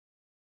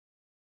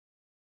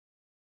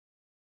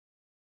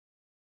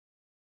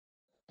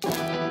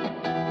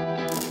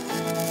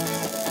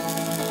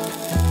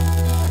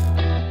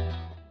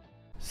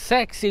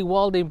Sexy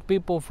welding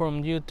people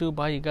from YouTube,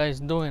 how you guys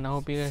doing? I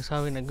hope you guys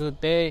having a good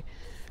day.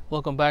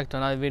 Welcome back to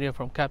another video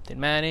from Captain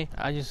Manny.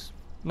 I just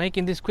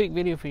making this quick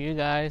video for you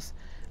guys,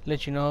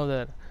 let you know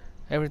that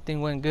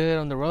everything went good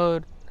on the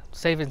road,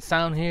 safe and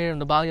sound here in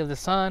the Valley of the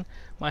Sun,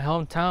 my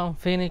hometown,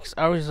 Phoenix,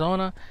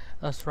 Arizona.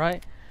 That's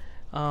right.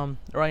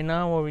 Right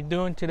now, what we're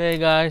doing today,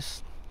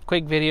 guys,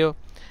 quick video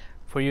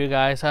for you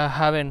guys. I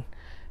haven't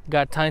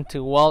got time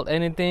to weld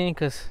anything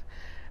because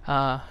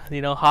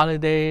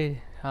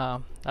holiday.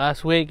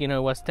 Last week, it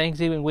was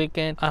Thanksgiving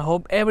weekend. I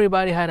hope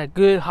everybody had a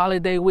good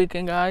holiday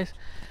weekend, guys.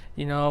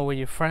 With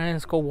your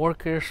friends,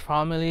 co-workers,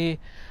 family.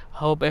 I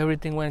hope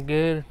everything went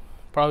good.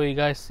 Probably you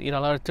guys eat a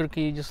lot of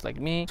turkey just like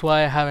me. That's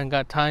why I haven't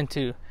got time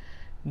to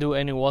do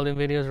any welding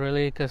videos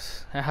really,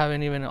 because I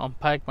haven't even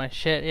unpacked my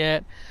shit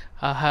yet.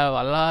 I have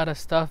a lot of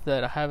stuff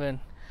that I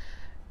haven't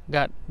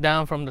got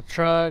down from the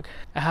truck.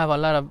 I have a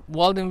lot of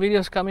welding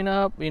videos coming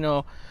up.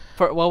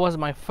 What was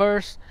my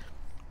first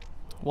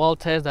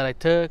weld test that I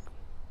took,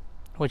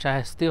 which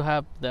I still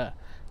have the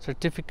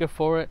certificate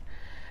for it,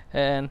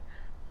 and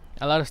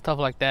a lot of stuff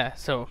like that.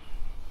 So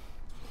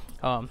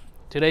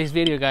today's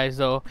video, guys,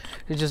 though,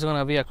 it's just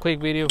gonna be a quick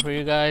video for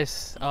you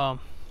guys. I'm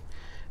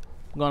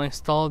gonna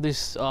install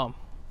this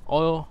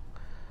oil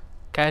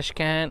cash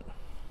can,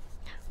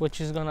 which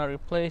is gonna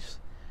replace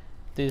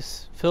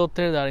this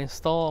filter that I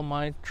installed on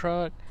my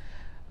truck,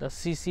 the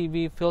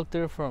CCV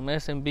filter from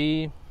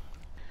S&B.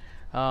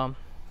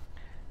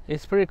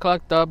 It's pretty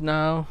clogged up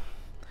now.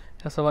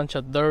 Has a bunch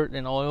of dirt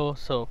and oil,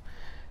 so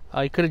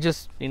I could have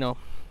just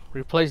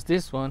replaced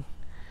this one,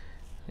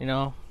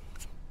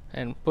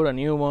 and put a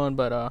new one,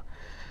 but I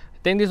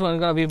think this one's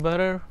gonna be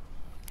better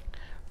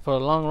for a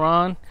long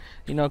run,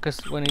 because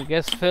when it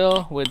gets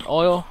filled with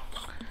oil,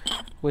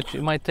 which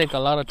it might take a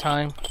lot of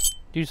time,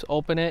 you just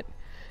open it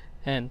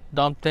and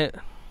dump it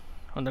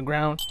on the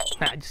ground.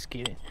 Nah, just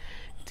kidding.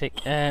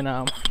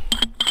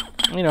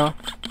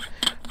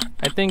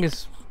 I think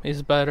it's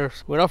better.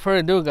 Without further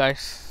ado,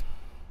 guys,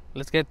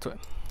 let's get to it.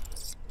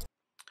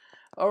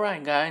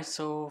 Alright, guys,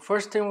 so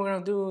first thing we're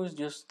gonna do is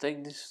just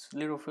take this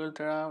little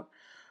filter out.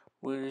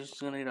 We're just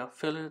gonna need a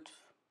fillet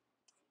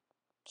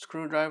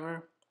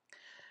screwdriver.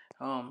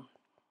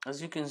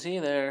 As you can see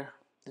there,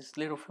 this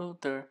little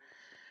filter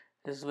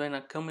has been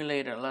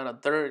accumulating a lot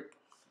of dirt,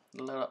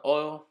 a lot of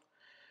oil,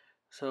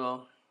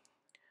 so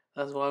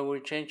that's why we're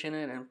changing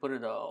it and put it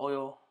in the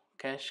oil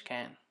cash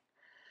can.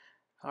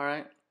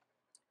 Alright,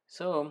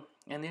 so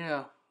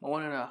I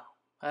wanted to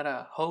add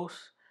a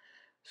hose.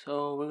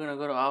 So we're gonna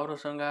go to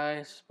AutoZone,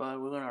 guys, but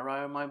we're gonna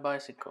ride my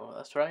bicycle.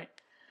 That's right,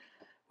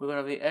 we're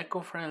gonna be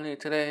eco-friendly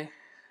today.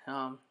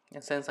 And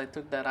since I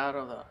took that out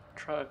of the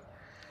truck,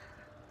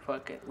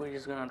 fuck it, we're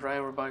just gonna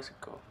drive our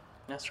bicycle.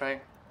 That's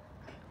right,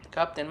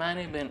 Captain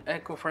Manny been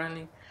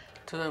eco-friendly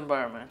to the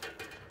environment.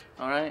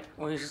 Alright,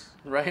 we're just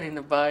riding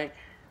the bike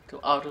to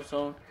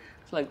AutoZone.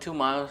 It's like 2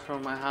 miles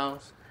from my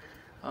house.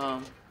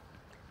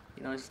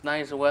 It's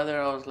nice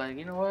weather. I was like,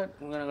 you know what,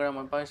 I'm gonna grab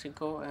my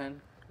bicycle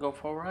and go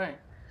for a ride.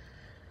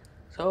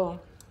 So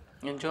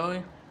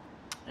enjoy.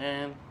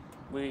 And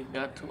we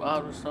got to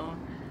AutoZone,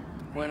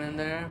 went in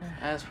there,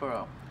 asked for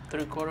a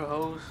 3/4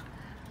 hose.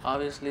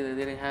 Obviously they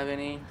didn't have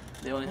any,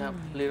 they only have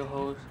little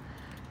hose.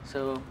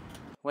 So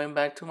went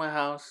back to my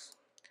house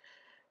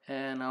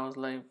and I was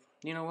like,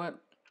 you know what,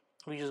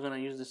 we're just gonna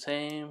use the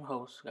same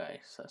hose,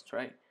 guys. That's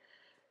right,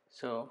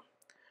 so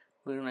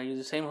we're gonna use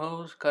the same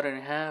hose, cut it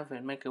in half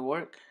and make it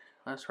work.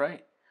 That's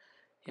right,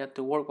 you have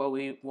to work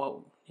you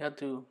have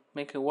to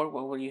make it work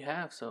with what you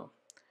have. So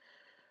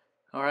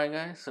alright,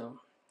 guys, so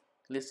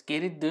let's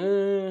get it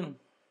done.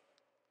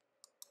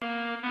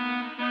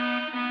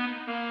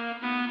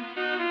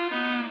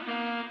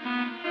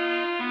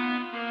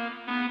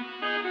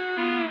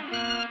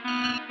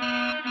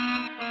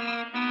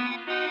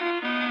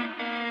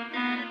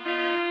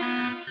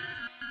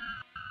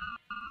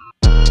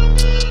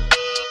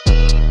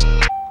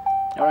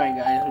 Alright,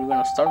 guys, we're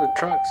gonna start the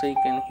truck so you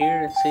can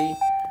hear and see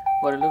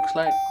what it looks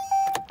like.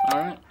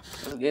 Alright,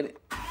 let's get it.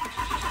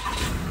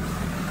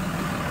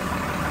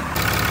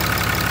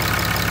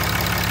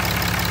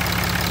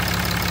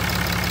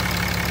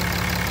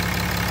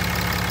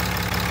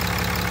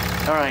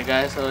 Alright,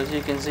 guys, so as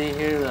you can see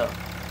here, the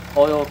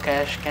oil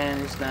cash can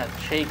is not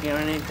shaking or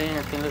anything.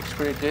 I think it looks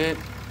pretty good.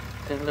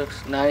 I think it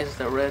looks nice,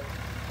 the red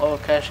oil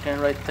cash can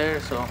right there.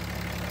 So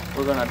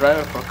we're gonna drive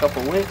it for a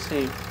couple weeks,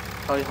 see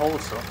how it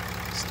holds. So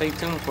stay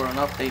tuned for an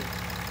update.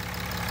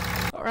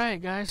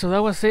 Alright, guys, so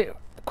that was it.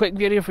 Quick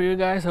video for you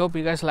guys. I hope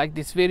you guys like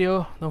this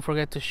video. Don't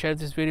forget to share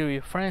this video with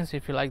your friends.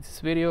 If you like this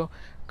video,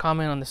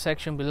 comment on the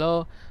section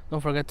below. Don't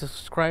forget to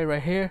subscribe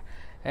right here.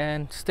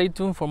 And stay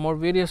tuned for more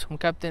videos from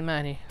Captain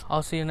Manny.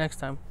 I'll see you next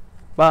time.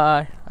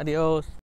 Bye. Adios.